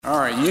All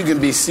right, you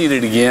can be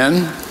seated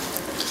again.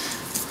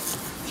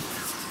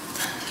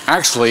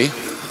 Actually,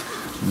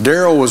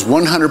 Daryl was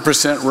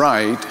 100%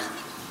 right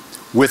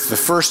with the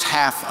first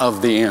half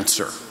of the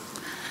answer.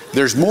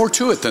 There's more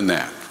to it than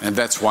that, and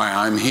that's why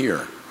I'm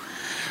here.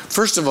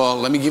 First of all,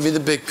 let me give you the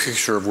big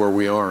picture of where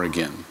we are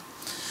again.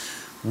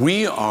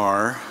 We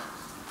are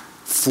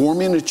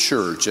forming a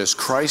church as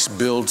Christ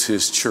builds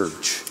his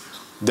church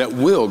that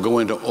will go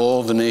into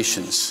all the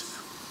nations.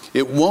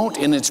 It won't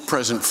in its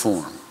present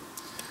form,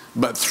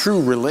 but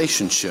through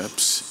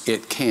relationships,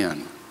 it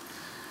can.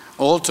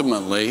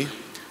 Ultimately,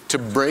 to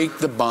break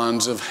the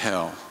bonds of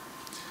hell,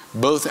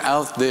 both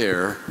out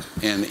there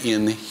and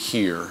in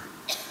here.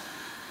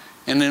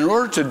 And in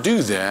order to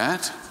do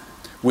that,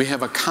 we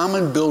have a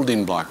common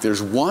building block.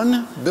 There's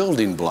one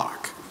building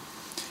block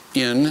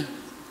in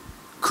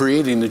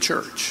creating the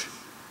church.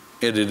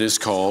 And it is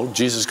called,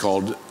 Jesus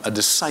called a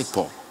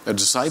disciple. A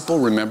disciple,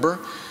 remember,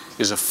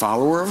 is a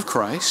follower of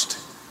Christ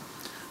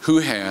who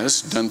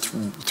has done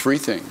three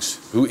things,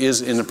 who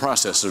is in the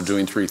process of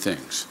doing three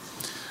things.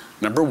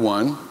 Number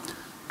one,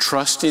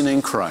 trusting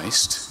in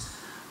Christ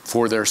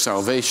for their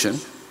salvation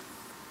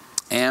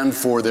and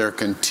for their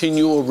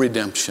continual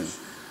redemption.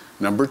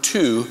 Number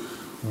two,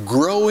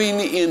 growing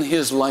in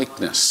his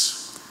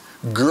likeness,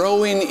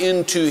 growing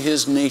into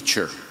his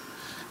nature.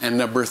 And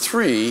number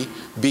three,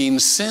 being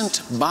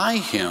sent by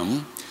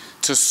him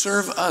to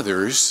serve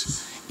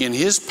others in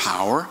his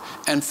power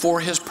and for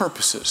his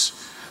purposes.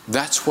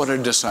 That's what a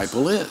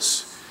disciple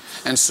is.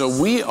 And so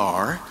we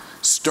are,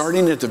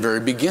 starting at the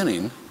very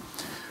beginning,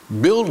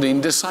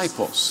 building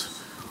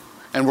disciples.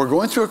 And we're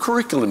going through a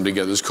curriculum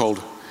together. It's called,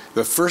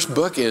 the first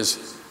book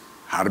is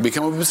How to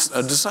Become a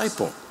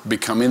Disciple.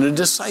 Becoming a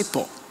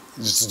disciple.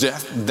 It's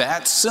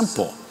that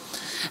simple.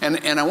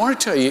 And I want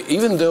to tell you,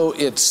 even though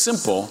it's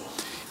simple,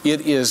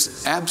 it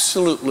is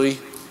absolutely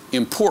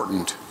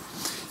important.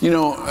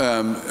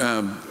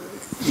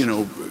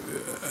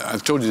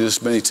 I've told you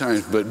this many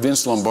times, but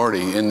Vince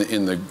Lombardi in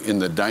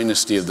the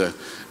dynasty of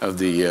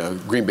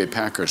the Green Bay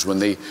Packers, when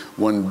they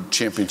won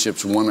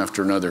championships one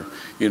after another,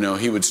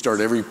 he would start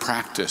every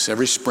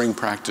spring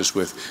practice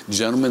with,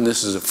 "Gentlemen,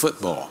 this is a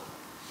football."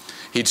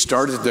 He'd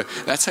started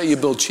that's how you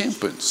build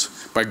champions,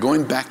 by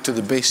going back to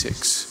the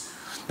basics.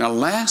 Now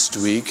last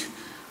week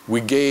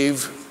they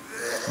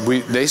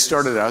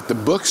started out, the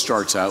book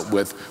starts out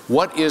with,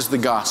 what is the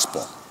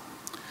gospel?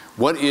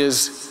 What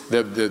is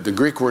the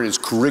Greek word is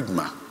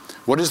kerygma?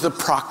 What is the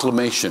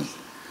proclamation?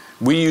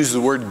 We use the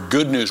word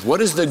good news.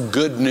 What is the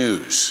good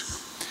news?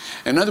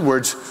 In other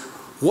words,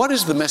 what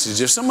is the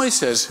message? If somebody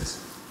says,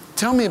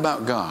 "Tell me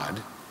about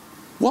God,"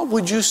 what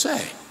would you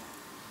say?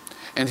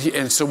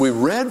 And so we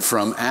read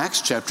from Acts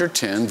chapter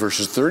 10,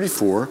 verses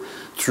 34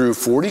 through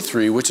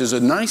 43, which is a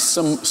nice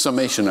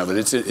summation of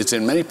it. It's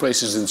in many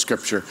places in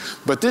Scripture,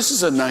 but this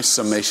is a nice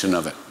summation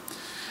of it.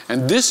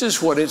 And this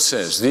is what it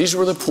says. These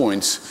were the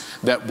points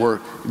that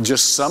were,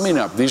 just summing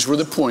up, these were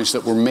the points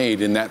that were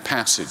made in that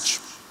passage.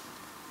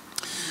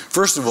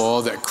 First of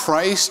all, that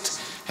God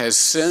has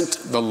sent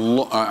the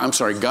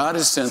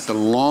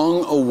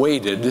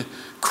long-awaited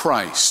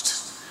Christ,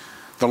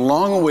 the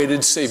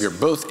long-awaited Savior,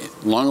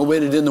 both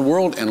long-awaited in the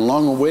world and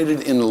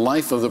long-awaited in the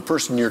life of the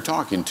person you're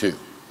talking to.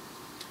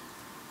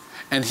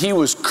 And he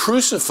was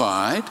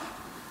crucified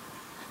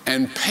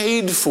and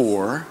paid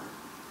for,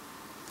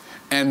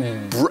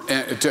 and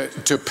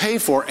to pay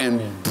for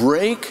and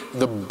break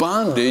the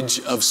bondage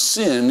of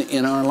sin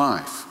in our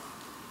life.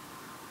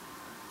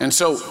 And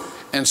so,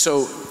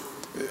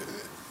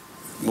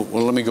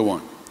 let me go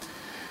on.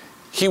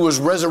 He was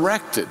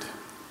resurrected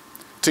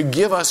to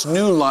give us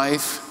new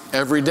life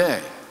every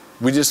day.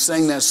 We just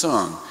sang that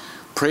song,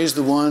 "Praise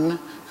the one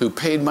who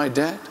paid my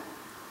debt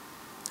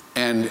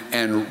and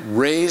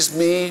raised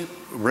my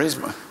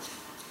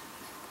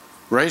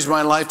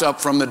life up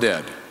from the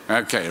dead."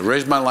 Okay,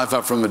 raised my life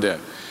up from the dead.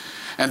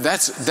 And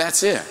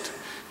that's it.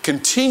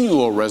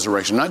 Continual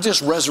resurrection, not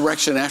just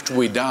resurrection after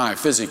we die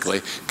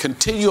physically,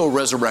 continual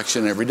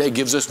resurrection every day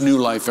gives us new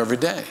life every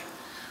day.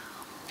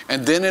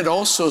 And then it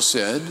also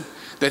said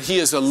that he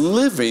is a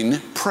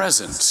living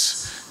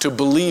presence to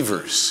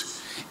believers,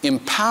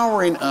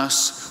 empowering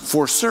us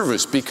for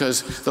service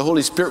because the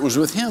Holy Spirit was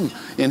with him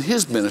in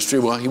his ministry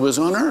while he was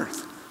on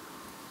earth.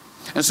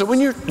 And so when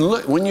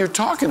you're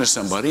talking to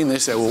somebody and they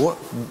say, "Well,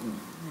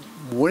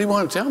 what do you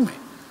want to tell me?"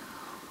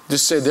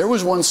 Just say, there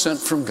was one sent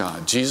from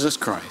God, Jesus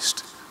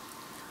Christ,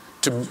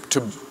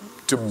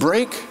 to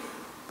break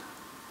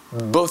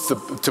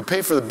to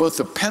pay for both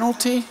the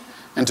penalty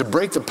and to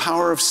break the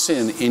power of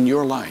sin in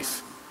your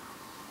life,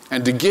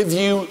 and to give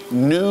you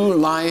new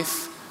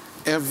life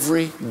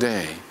every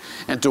day,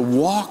 and to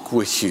walk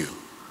with you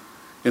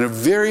in a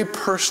very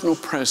personal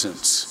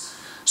presence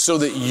so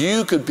that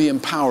you could be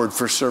empowered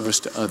for service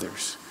to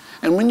others.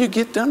 And when you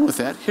get done with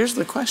that, here's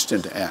the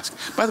question to ask.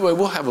 By the way,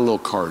 we'll have a little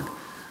card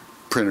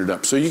printed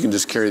up so you can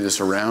just carry this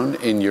around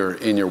in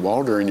your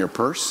wallet or in your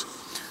purse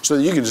so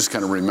that you can just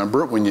kind of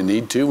remember it when you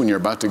need to, when you're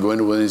about to go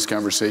into one of these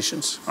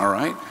conversations. All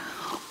right?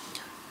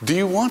 Do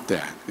you want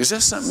that? Is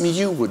that something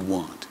you would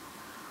want?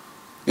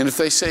 And if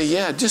they say,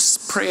 yeah,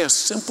 just pray a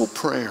simple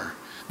prayer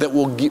that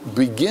will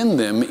begin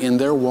them in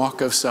their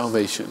walk of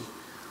salvation.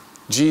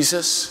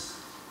 Jesus,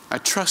 I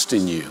trust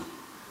in you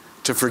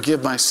to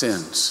forgive my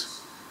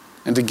sins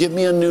and to give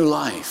me a new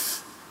life.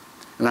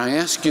 And I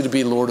ask you to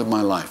be Lord of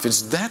my life.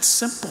 It's that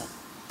simple.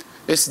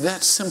 It's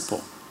that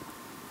simple.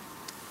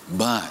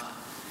 But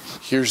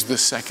here's the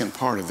second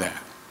part of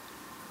that.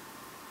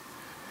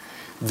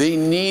 They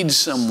need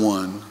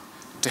someone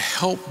to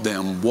help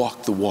them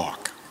walk the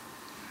walk.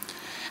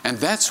 And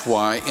that's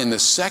why in the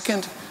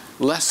second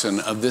lesson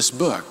of this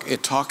book,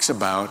 it talks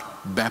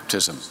about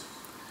baptism.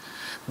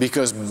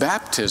 Because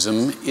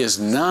baptism is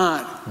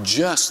not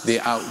just the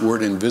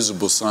outward and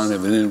visible sign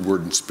of an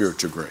inward and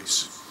spiritual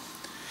grace.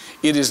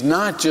 It is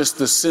not just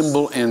the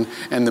symbol and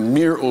the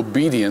mere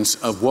obedience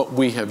of what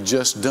we have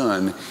just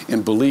done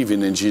in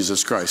believing in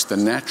Jesus Christ, the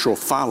natural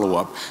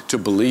follow-up to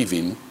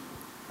believing.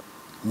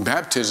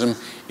 Baptism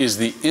is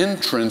the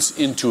entrance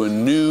into a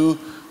new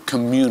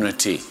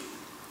community,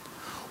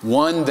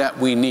 one that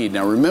we need.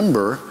 Now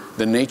remember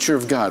the nature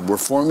of God. We're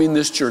forming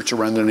this church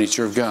around the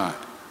nature of God.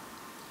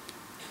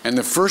 And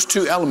the first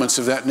two elements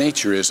of that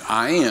nature is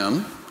I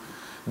am,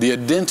 the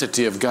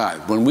identity of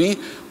God. When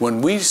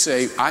we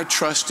say, I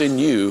trust in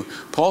you,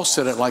 Paul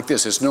said it like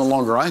this, it's no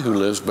longer I who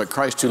lives, but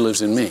Christ who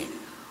lives in me.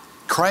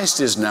 Christ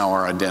is now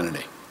our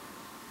identity.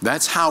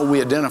 That's how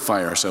we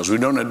identify ourselves. We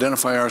don't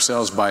identify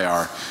ourselves by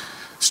our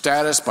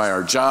status, by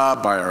our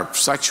job, by our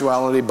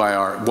sexuality, by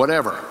our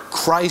whatever.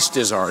 Christ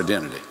is our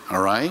identity,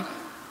 all right?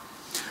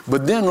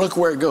 But then look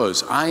where it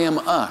goes. I am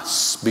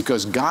us,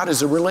 because God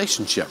is a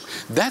relationship.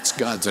 That's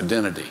God's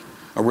identity,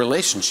 a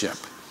relationship.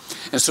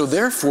 And so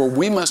therefore,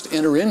 we must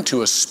enter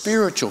into a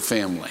spiritual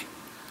family.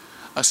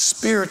 A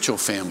spiritual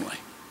family.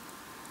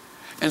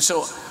 And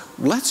so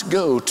let's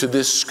go to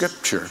this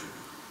scripture.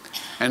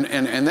 And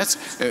that's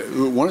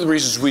one of the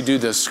reasons we do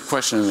this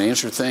question and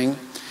answer thing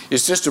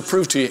is just to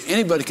prove to you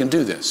anybody can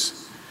do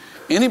this.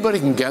 Anybody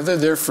can gather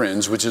their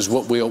friends, which is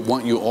what we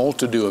want you all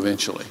to do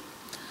eventually.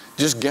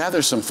 Just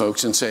gather some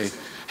folks and say,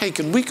 hey,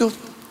 could we go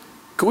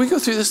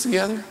through this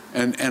together?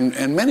 And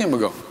many of them will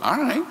go, all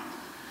right.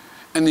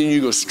 And then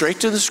you go straight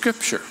to the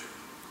scripture.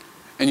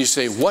 And you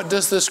say, what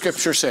does the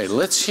scripture say?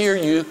 Let's hear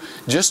you.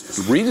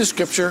 Just read the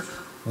scripture.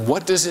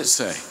 What does it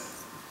say?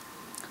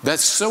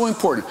 That's so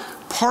important.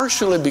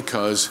 Partially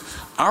because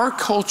our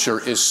culture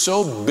is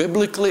so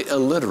biblically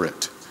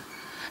illiterate.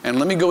 And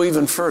let me go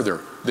even further.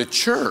 The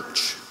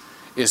church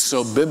is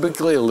so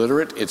biblically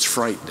illiterate, it's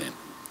frightening.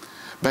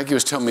 Becky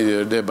was telling me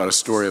the other day about a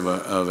story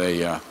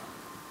I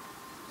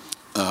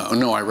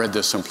read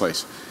this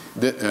someplace.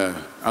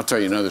 I'll tell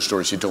you another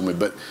story she told me,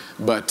 but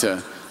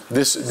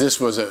this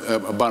was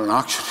about an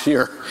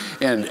auctioneer,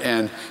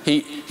 and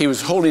he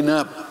was holding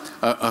up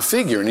a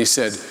figure, and he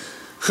said,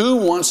 who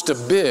wants to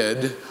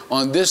bid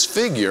on this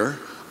figure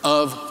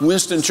of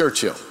Winston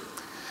Churchill?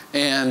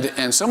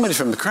 And somebody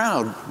from the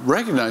crowd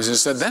recognized it and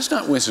said, that's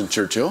not Winston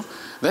Churchill,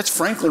 that's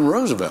Franklin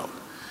Roosevelt.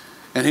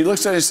 And he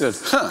looks at it and said,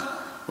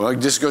 well, it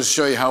just goes to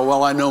show you how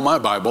well I know my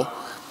Bible.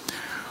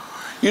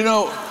 You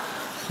know,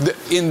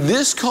 in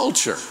this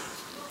culture,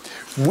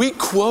 we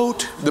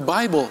quote the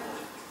Bible,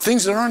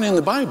 things that aren't in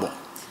the Bible.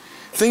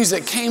 Things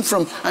that came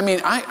from, how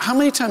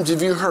many times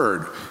have you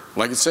heard,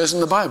 like it says in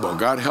the Bible,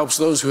 God helps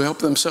those who help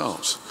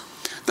themselves?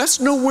 That's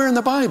nowhere in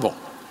the Bible.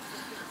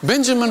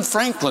 Benjamin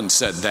Franklin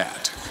said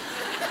that.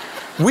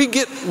 We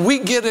get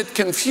it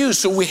confused,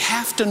 so we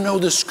have to know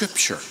the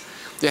scripture.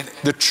 That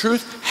the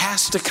truth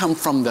has to come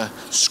from the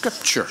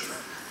scripture.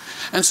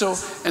 And so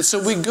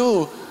we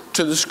go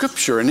to the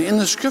scripture, and in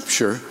the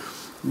scripture,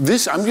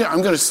 this I'm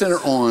going to center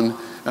on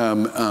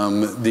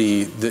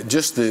the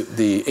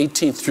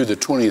 18th through the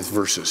 20th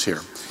verses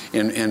here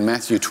in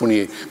Matthew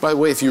 28. By the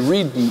way, if you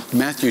read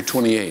Matthew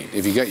 28,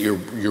 if you got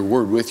your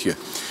word with you,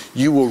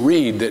 you will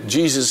read that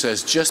Jesus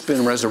has just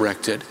been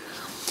resurrected.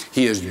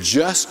 He has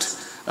just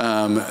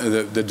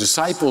the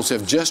disciples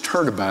have just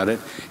heard about it,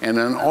 and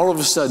then all of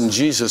a sudden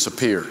Jesus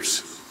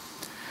appears.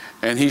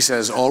 And he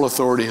says, all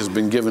authority has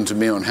been given to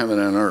me on heaven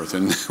and earth.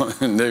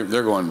 And they're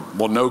going,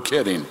 well, no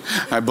kidding.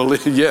 I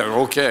believe, yeah,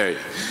 okay.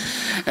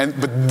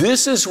 But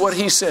this is what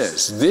he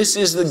says. This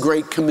is the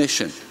Great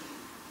Commission.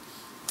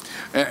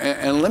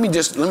 And let me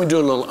do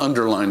a little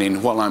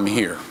underlining while I'm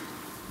here.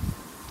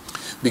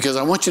 Because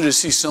I want you to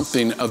see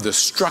something of the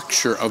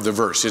structure of the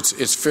verse.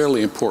 It's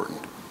fairly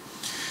important.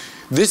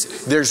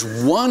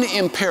 There's one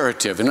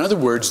imperative. In other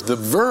words, the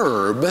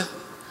verb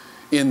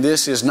in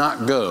this is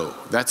not go.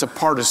 That's a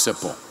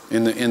participle.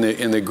 In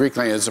the Greek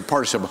language, it's a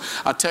participle.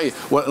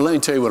 Let me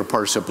tell you what a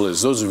participle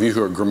is. Those of you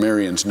who are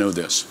grammarians know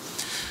this.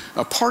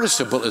 A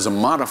participle is a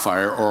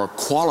modifier or a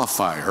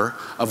qualifier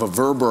of a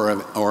verb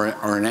or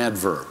an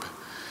adverb.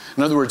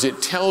 In other words,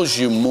 it tells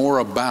you more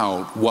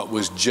about what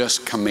was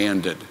just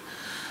commanded.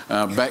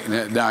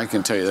 Now I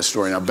can tell you this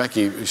story. Now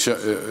Becky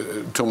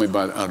told me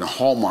about a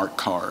Hallmark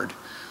card.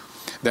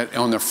 That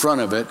on the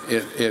front of it,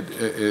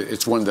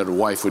 it's one that a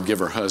wife would give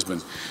her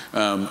husband.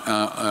 And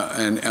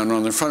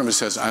on the front of it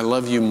says, I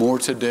love you more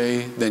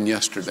today than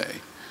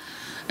yesterday.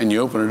 And you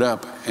open it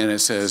up and it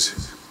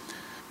says,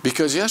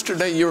 because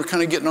yesterday you were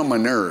kind of getting on my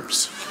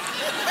nerves.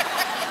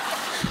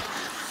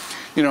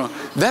 You know,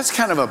 that's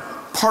kind of a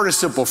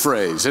participle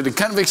phrase. It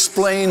kind of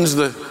explains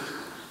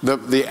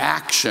the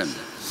action.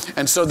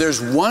 And so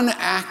there's one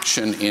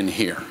action in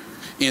here,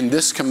 in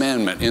this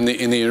commandment, in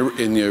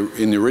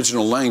the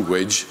original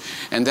language,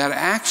 and that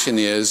action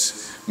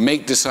is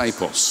make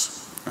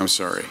disciples. I'm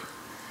sorry.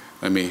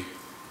 Let me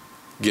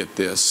get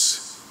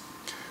this.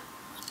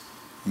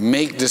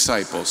 Make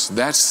disciples.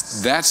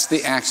 That's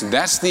the action.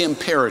 That's the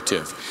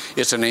imperative.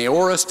 It's an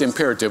aorist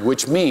imperative,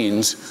 which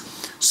means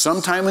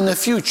sometime in the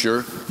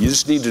future, you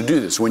just need to do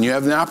this. When you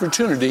have the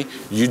opportunity,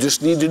 you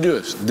just need to do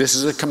it. This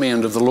is a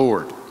command of the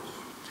Lord.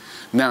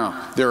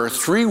 Now, there are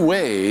 3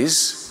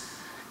 ways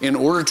in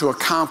order to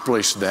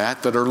accomplish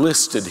that are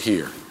listed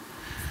here.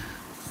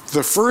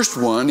 The first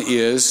one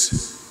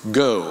is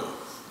go.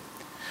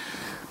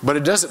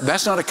 But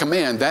that's not a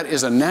command. That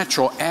is a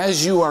natural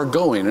as you are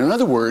going. In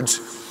other words,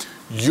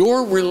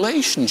 your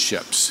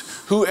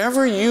relationships,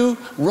 whoever you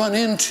run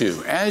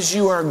into as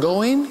you are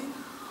going,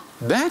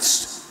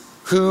 that's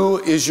who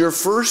is your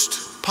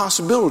first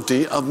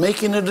possibility of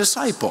making a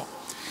disciple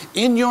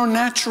in your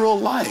natural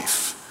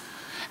life.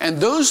 And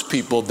those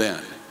people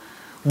then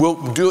will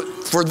do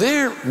it for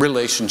their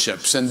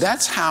relationships. And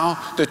that's how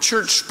the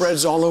church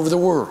spreads all over the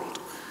world.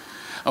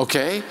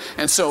 Okay?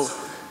 And so,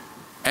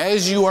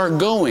 as you are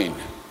going,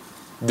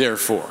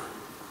 therefore,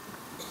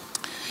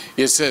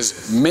 it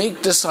says,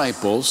 make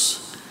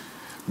disciples,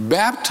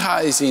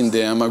 baptizing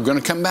them. I'm going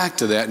to come back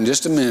to that in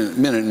just a minute,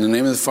 in the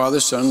name of the Father,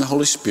 Son, and the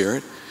Holy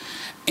Spirit,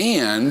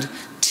 and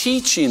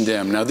teaching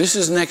them. Now, this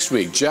is next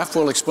week. Jeff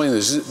will explain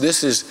this.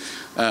 This is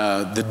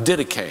the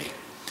Didache.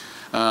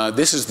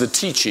 This is the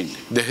teaching,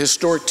 the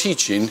historic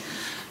teaching,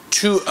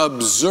 to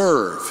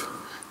observe.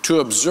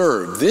 To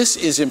observe. This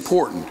is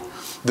important.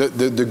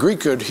 The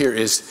Greek word here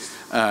is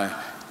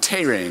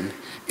terein,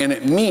 and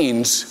it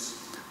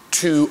means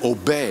to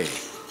obey.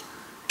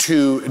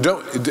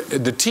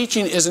 The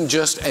teaching isn't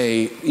just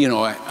a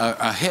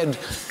head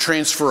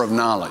transfer of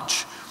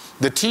knowledge.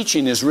 The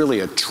teaching is really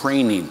a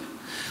training.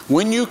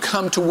 When you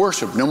come to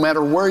worship, no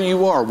matter where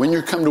you are, when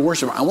you come to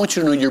worship, I want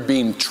you to know you're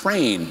being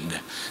trained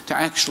to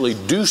actually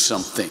do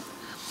something,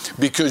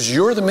 because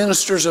you're the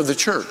ministers of the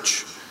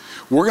church.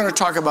 We're going to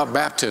talk about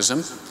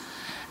baptism,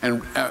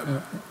 and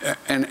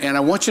I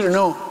want you to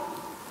know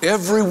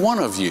every one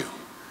of you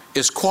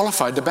is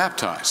qualified to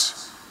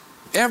baptize.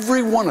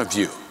 Every one of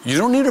you. You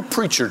don't need a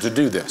preacher to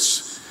do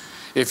this.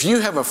 If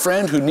you have a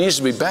friend who needs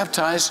to be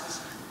baptized,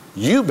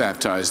 you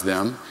baptize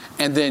them,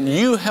 and then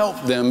you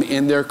help them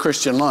in their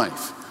Christian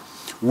life.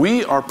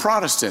 We are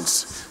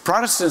Protestants.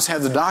 Protestants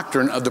have the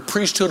doctrine of the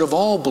priesthood of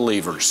all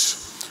believers.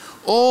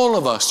 All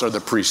of us are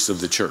the priests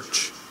of the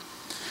church.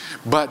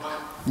 But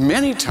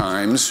many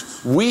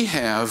times we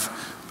have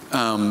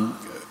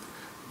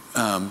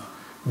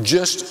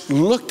just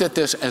looked at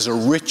this as a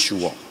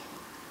ritual.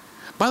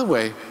 By the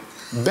way,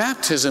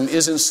 baptism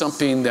isn't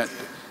something that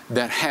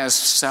has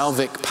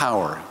salvic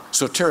power,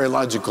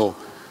 soteriological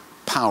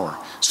power.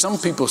 Some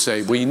people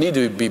say, well, you need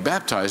to be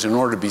baptized in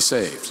order to be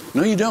saved.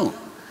 No, you don't.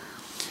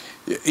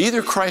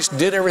 Either Christ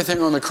did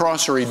everything on the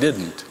cross or he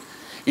didn't.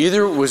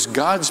 Either it was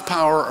God's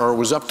power or it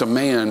was up to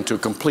man to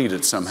complete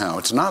it somehow.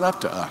 It's not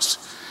up to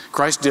us.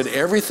 Christ did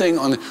everything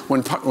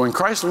when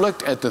Christ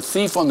looked at the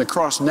thief on the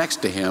cross next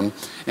to him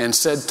and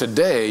said,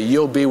 today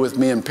you'll be with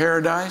me in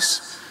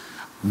paradise,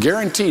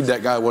 guaranteed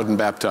that guy wasn't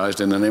baptized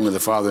in the name of the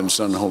Father and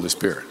Son and Holy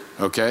Spirit.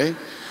 Okay?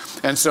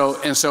 And so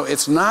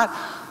it's an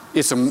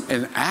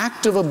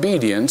act of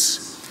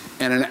obedience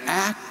and an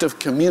act of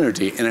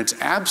community, and it's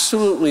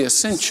absolutely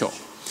essential.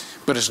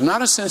 But it's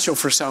not essential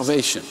for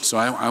salvation. So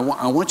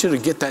I want you to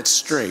get that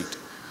straight.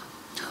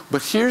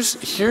 But here's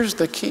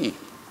the key.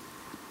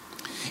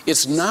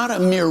 It's not a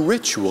mere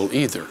ritual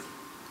either.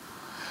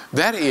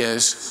 That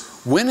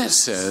is, when it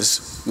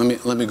says,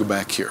 let me go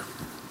back here.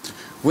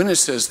 When it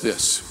says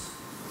this,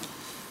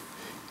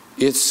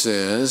 it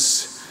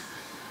says,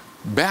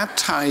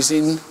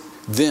 baptizing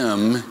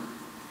them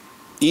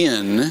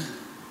in,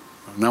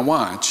 now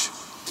watch,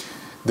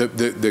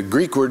 the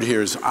Greek word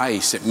here is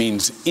eis. It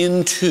means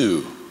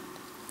into.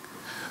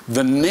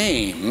 The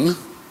name,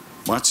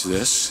 watch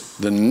this,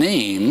 the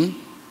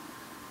name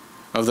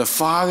of the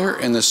Father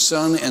and the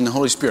Son and the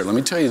Holy Spirit. Let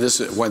me tell you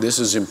why this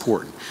is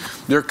important.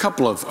 There are a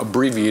couple of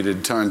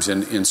abbreviated times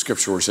in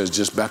Scripture where it says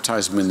just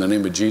baptize them in the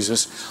name of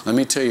Jesus. Let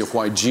me tell you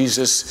why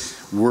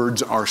Jesus'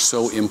 words are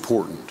so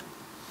important.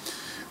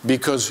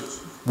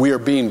 Because we are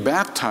being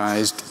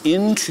baptized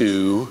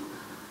into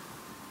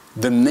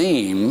the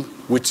name,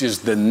 which is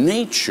the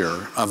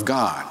nature of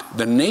God.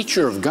 The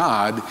nature of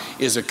God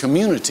is a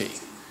community.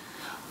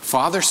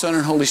 Father, Son,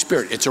 and Holy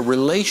Spirit. It's a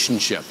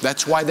relationship.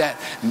 That's why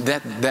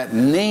that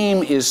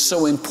name is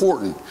so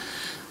important.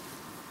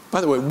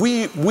 By the way,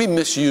 we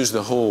misuse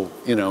the whole,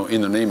 in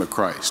the name of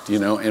Christ,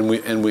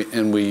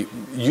 and we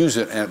use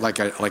it like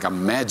a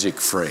magic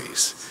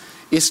phrase.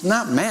 It's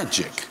not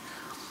magic.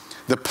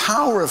 The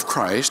power of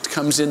Christ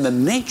comes in the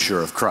nature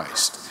of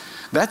Christ.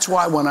 That's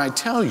why when I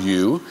tell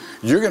you,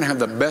 you're going to have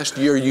the best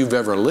year you've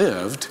ever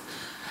lived,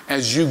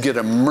 as you get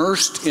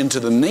immersed into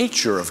the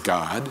nature of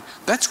God,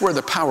 that's where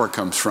the power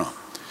comes from.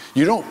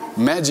 You don't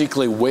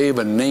magically wave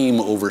a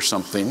name over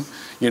something,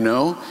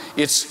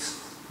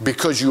 It's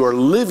because you are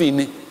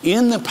living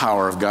in the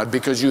power of God,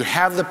 because you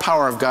have the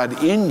power of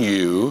God in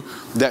you,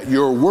 that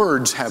your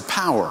words have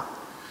power.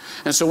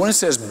 And so when it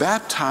says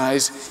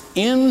baptize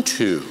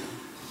into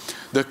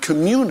the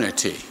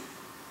community,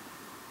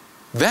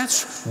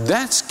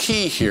 that's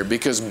key here,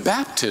 because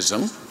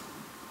baptism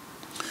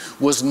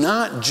was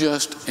not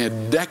just a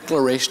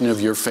declaration of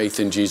your faith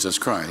in Jesus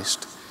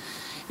Christ.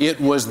 It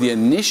was the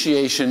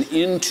initiation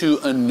into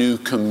a new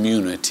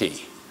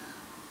community.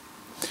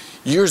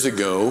 Years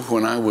ago,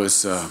 when I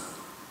was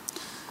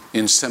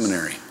in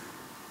seminary,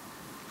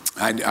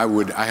 I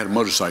had a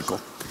motorcycle,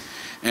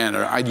 and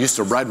I used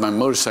to ride my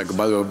motorcycle.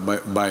 By the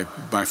way,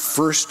 my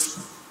first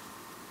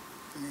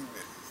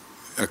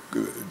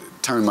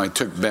time I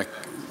took Beck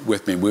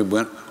with me, we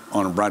went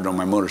on a ride on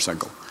my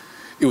motorcycle.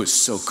 It was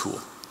so cool.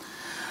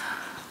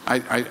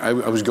 I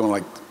was going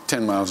like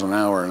 10 miles an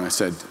hour, and I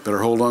said, better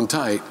hold on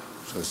tight.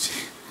 So she,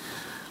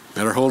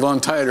 better hold on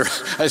tighter.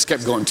 I just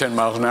kept going 10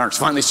 miles an hour.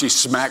 Finally, she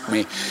smacked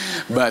me.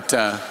 But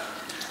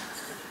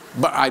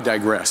I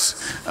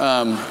digress.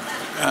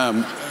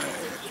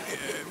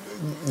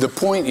 The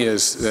point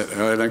is that,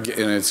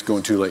 and it's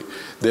going too late.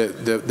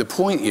 The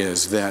point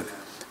is that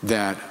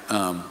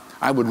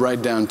I would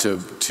ride down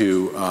to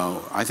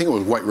I think it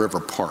was White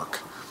River Park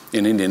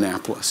in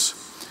Indianapolis.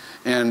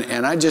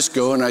 And I just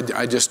go and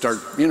I just start,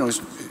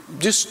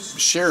 just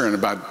sharing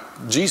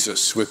about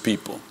Jesus with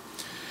people.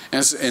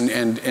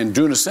 And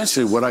doing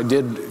essentially what I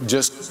did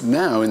just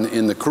now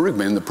in the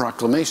Kerygma, in the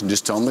proclamation,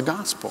 just telling the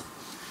gospel.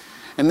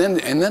 And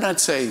then I'd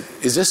say,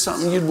 is this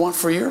something you'd want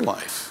for your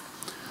life?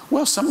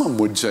 Well, some of them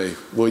would say,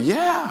 well,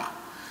 yeah.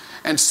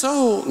 And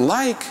so,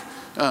 like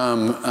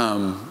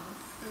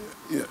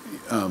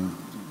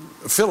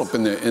Philip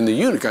in the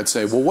eunuch, I'd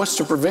say, well, what's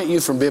to prevent you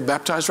from being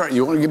baptized right?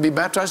 You want to be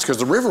baptized? Because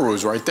the river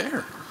was right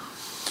there.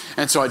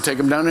 And so I'd take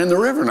them down in the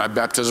river, and I'd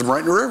baptize them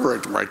right in the river,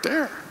 right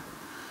there.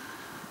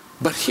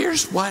 But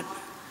here's what,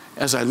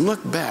 as I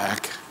look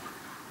back,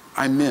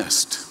 I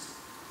missed.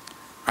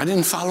 I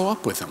didn't follow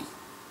up with them.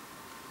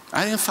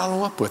 I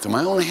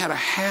only had a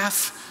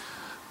half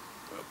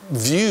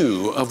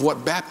view of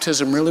what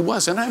baptism really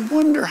was. And I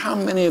wonder how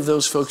many of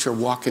those folks are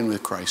walking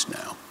with Christ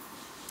now.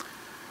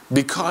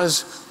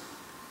 Because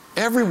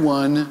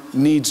everyone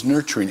needs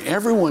nurturing.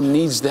 Everyone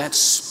needs that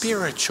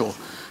spiritual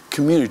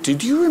community.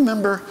 Do you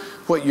remember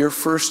what your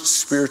first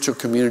spiritual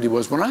community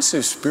was? When I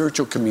say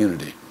spiritual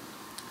community,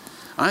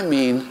 I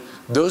mean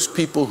those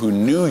people who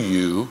knew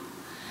you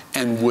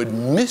and would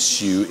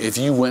miss you if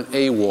you went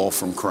AWOL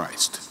from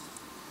Christ.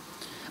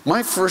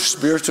 My first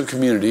spiritual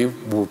community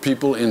were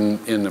people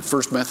in the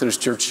First Methodist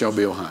Church,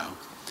 Shelby, Ohio.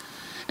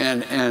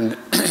 And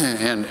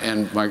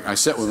I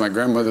sat with my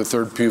grandmother,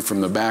 third pew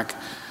from the back,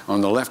 on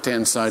the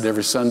left-hand side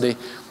every Sunday.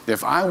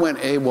 If I went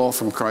AWOL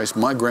from Christ,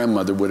 my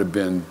grandmother would have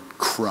been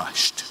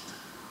crushed.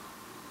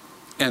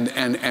 And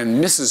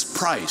Mrs.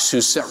 Price,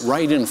 who sat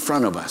right in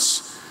front of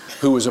us,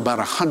 who was about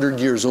 100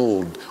 years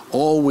old,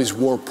 always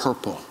wore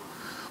purple,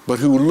 but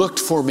who looked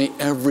for me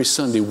every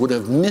Sunday, would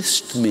have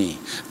missed me.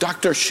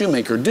 Dr.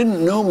 Shoemaker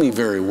didn't know me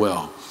very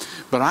well,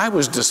 but I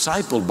was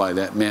discipled by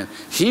that man.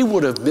 He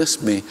would have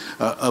missed me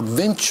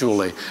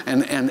eventually.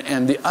 And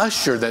the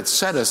usher that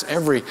set us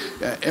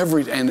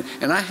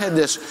and I had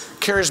this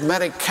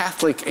charismatic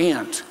Catholic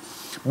aunt.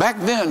 Back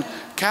then,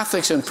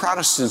 Catholics and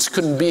Protestants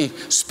couldn't be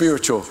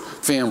spiritual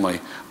family,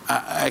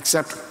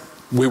 except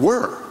we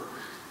were.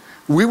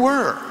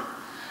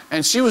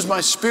 And she was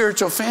my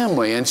spiritual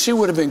family, and she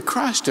would have been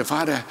crushed if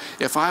I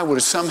would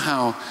have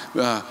somehow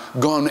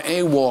gone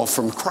AWOL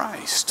from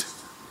Christ.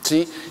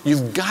 See,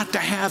 you've got to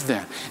have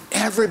that.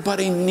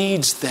 Everybody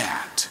needs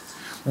that,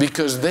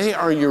 because they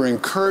are your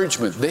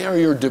encouragement, they are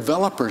your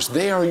developers,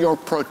 they are your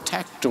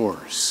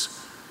protectors.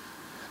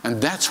 And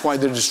that's why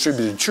the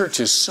distributed church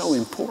is so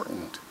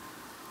important.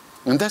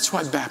 And that's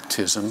why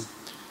baptism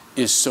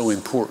is so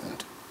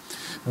important,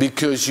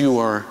 because you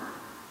are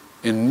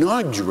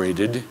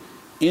inaugurated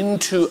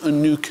into a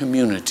new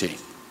community.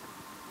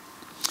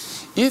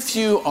 If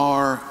you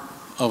are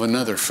of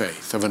another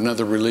faith, of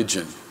another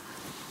religion,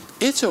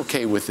 it's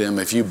okay with them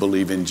if you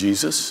believe in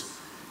Jesus.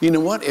 You know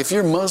what? If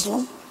you're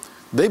Muslim,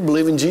 they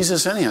believe in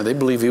Jesus anyhow. They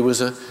believe he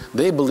was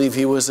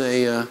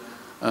a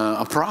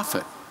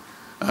prophet.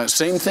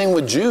 Same thing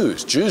with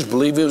Jews. Jews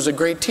believe he was a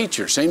great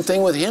teacher. Same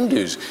thing with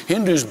Hindus.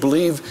 Hindus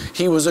believe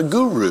he was a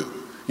guru.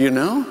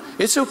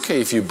 It's okay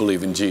if you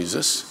believe in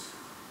Jesus.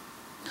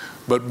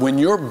 But when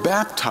you're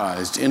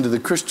baptized into the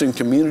Christian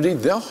community,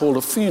 they'll hold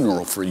a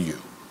funeral for you,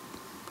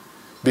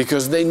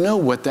 because they know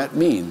what that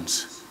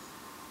means.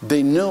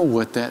 They know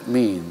what that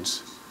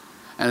means.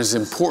 And as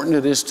important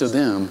it is to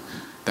them,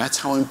 that's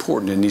how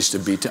important it needs to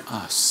be to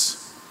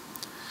us.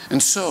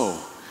 And so,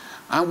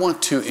 I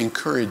want to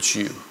encourage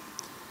you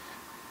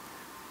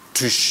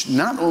to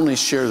not only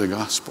share the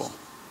gospel,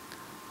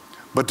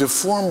 but to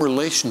form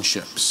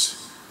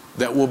relationships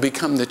that will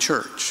become the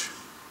church.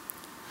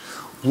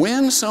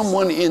 When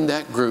someone in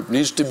that group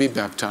needs to be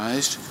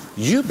baptized,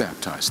 you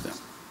baptize them.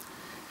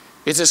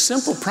 It's a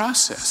simple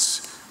process.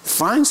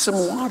 Find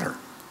some water.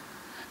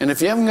 And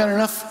if you haven't got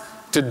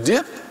enough to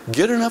dip,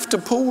 get enough to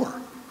pour.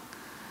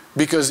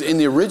 Because in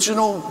the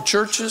original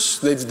churches,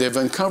 they've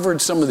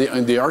uncovered some of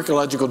the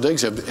archaeological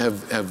digs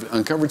have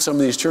uncovered some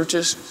of these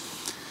churches.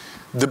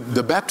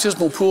 The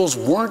baptismal pools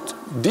weren't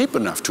deep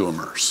enough to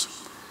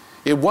immerse.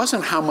 It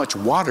wasn't how much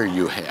water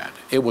you had.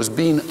 It was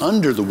being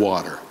under the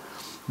water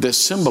that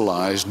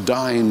symbolized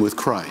dying with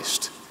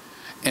Christ.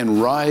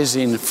 And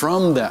rising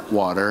from that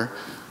water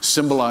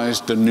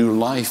symbolized a new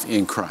life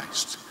in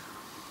Christ.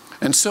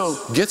 And so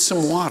get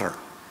some water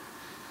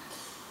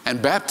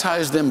and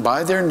baptize them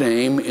by their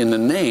name in the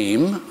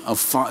name of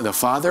the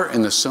Father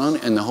and the Son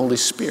and the Holy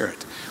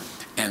Spirit.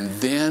 And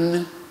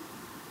then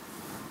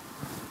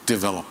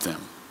develop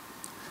them.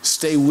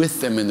 Stay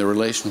with them in the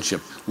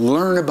relationship.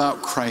 Learn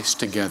about Christ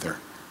together.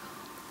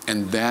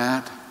 And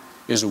that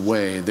is a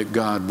way that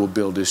God will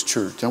build His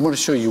church. I want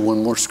to show you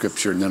one more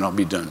scripture and then I'll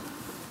be done.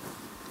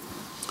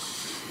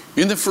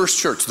 In the first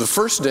church, the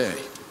first day,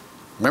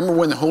 remember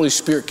when the Holy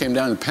Spirit came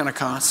down in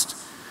Pentecost?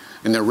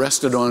 And they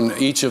rested on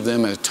each of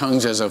them as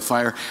tongues as of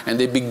fire. And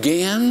they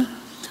began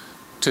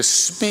to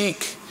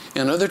speak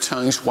in other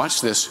tongues,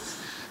 watch this,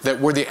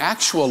 that were the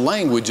actual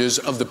languages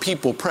of the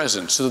people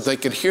present so that they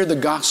could hear the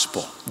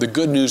gospel, the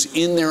good news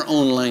in their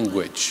own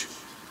language.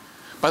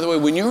 By the way,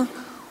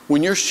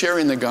 when you're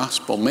sharing the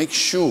gospel, make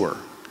sure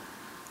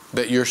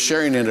that you're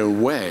sharing it in a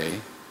way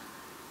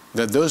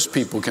that those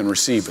people can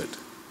receive it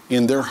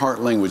in their heart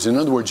language. In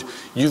other words,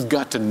 you've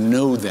got to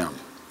know them.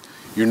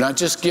 You're not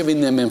just giving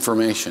them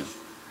information.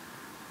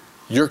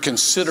 You're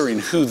considering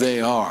who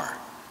they are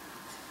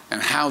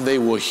and how they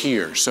will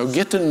hear. So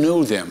get to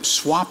know them.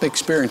 Swap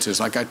experiences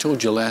like I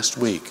told you last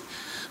week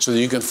so that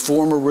you can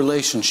form a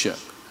relationship.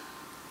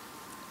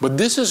 But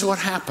this is what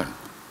happened.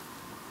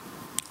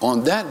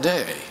 On that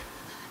day,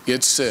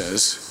 it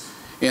says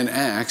in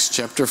Acts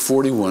chapter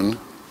 41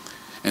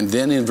 and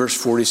then in verse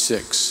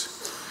 46,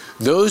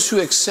 those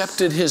who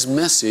accepted his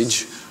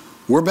message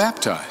were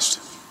baptized.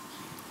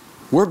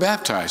 Were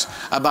baptized.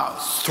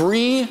 About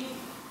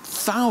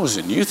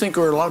 3,000. You think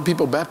there were a lot of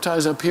people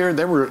baptized up here?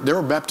 They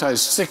were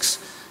baptized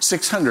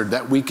 600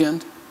 that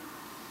weekend.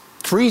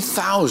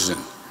 3,000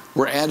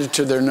 were added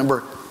to their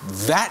number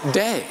that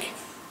day.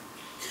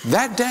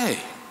 That day.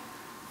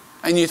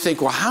 And you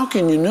think, well, how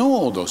can you know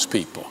all those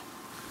people?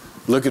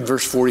 Look at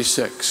verse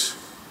 46.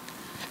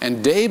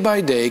 And day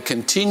by day,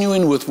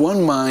 continuing with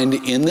one mind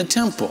in the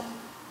temple.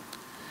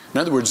 In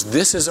other words,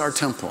 this is our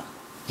temple.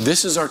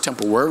 This is our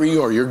temple. Wherever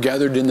you are, you're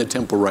gathered in the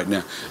temple right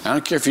now. I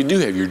don't care if you do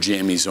have your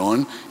jammies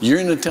on. You're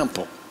in the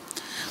temple.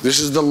 This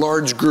is the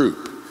large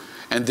group.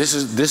 And this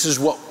is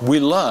what we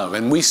love.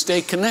 And we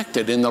stay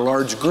connected in the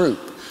large group.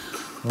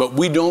 But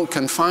we don't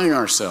confine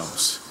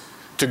ourselves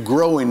to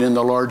growing in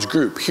the large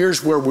group.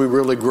 Here's where we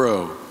really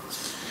grow.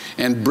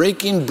 And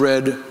breaking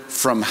bread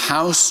from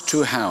house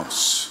to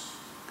house.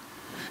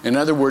 In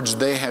other words,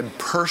 they had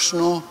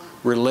personal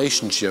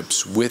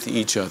relationships with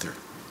each other.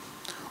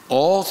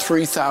 All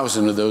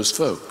 3,000 of those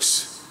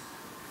folks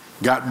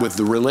got with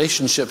the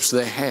relationships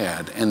they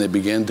had, and they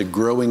began to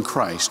grow in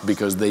Christ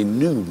because they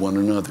knew one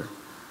another.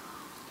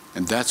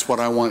 And that's what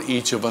I want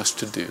each of us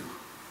to do.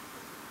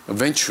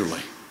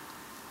 Eventually,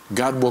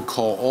 God will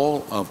call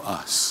all of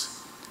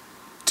us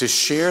to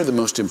share the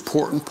most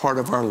important part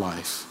of our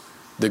life,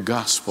 the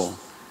gospel,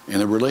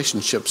 and the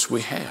relationships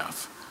we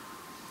have.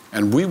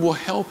 And we will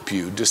help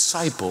you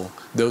disciple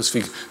those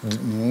people,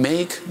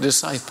 make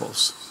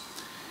disciples.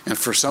 And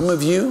for some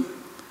of you,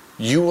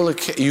 you will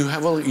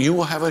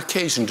have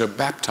occasion to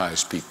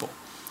baptize people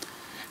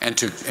and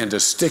to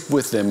stick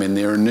with them in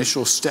their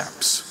initial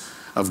steps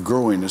of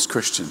growing as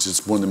Christians.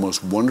 It's one of the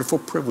most wonderful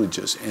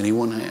privileges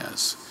anyone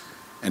has,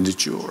 and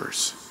it's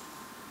yours.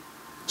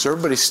 So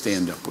everybody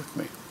stand up with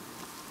me.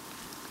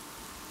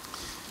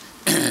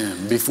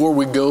 Before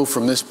we go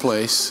from this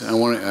place, I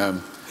want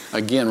to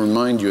again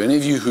remind you, any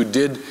of you who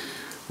did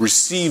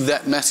receive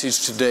that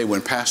message today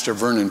when Pastor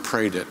Vernon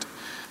prayed it,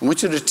 I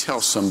want you to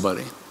tell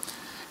somebody.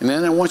 And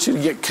then I want you to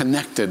get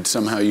connected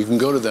somehow. You can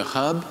go to the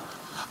hub,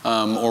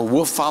 or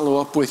we'll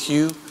follow up with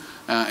you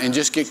and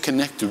just get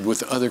connected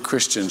with other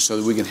Christians so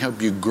that we can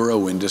help you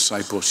grow in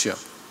discipleship.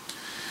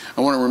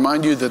 I want to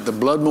remind you that the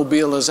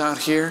Bloodmobile is out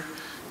here.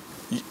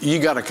 You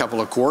got a couple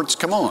of quarts.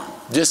 Come on.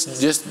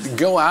 Just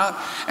go out.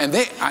 And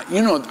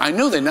I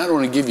know they not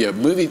only give you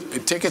movie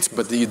tickets,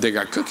 but they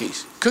got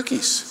cookies.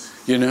 Cookies,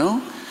 you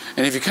know.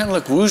 And if you kind of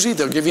look woozy,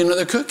 they'll give you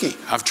another cookie.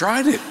 I've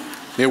tried it.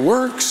 It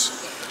works.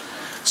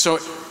 So,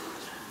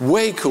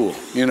 way cool,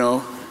 you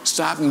know.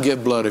 Stop and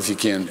give blood if you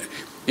can.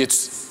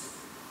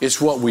 It's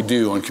what we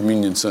do on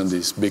Communion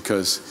Sundays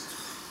because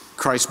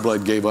Christ's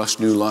blood gave us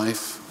new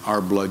life.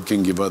 Our blood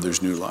can give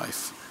others new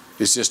life.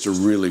 It's just a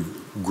really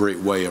great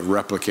way of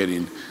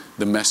replicating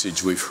the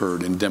message we've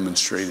heard and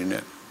demonstrating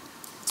it.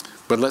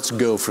 But let's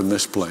go from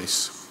this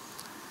place,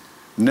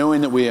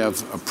 knowing that we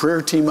have a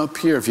prayer team up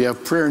here. If you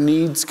have prayer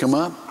needs, come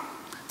up.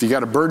 If you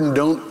got a burden,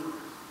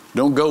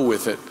 don't go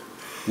with it.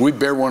 We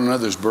bear one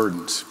another's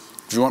burdens.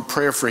 If you want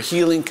prayer for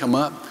healing, come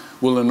up.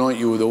 We'll anoint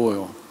you with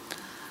oil.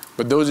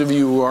 But those of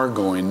you who are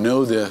going,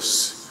 know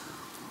this,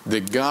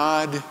 that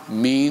God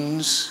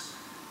means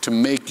to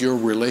make your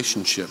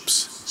relationships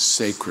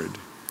sacred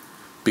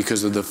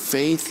because of the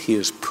faith he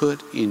has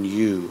put in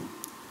you.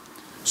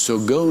 So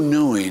go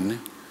knowing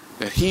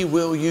that he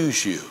will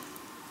use you.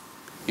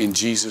 In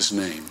Jesus'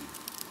 name,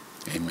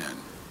 amen.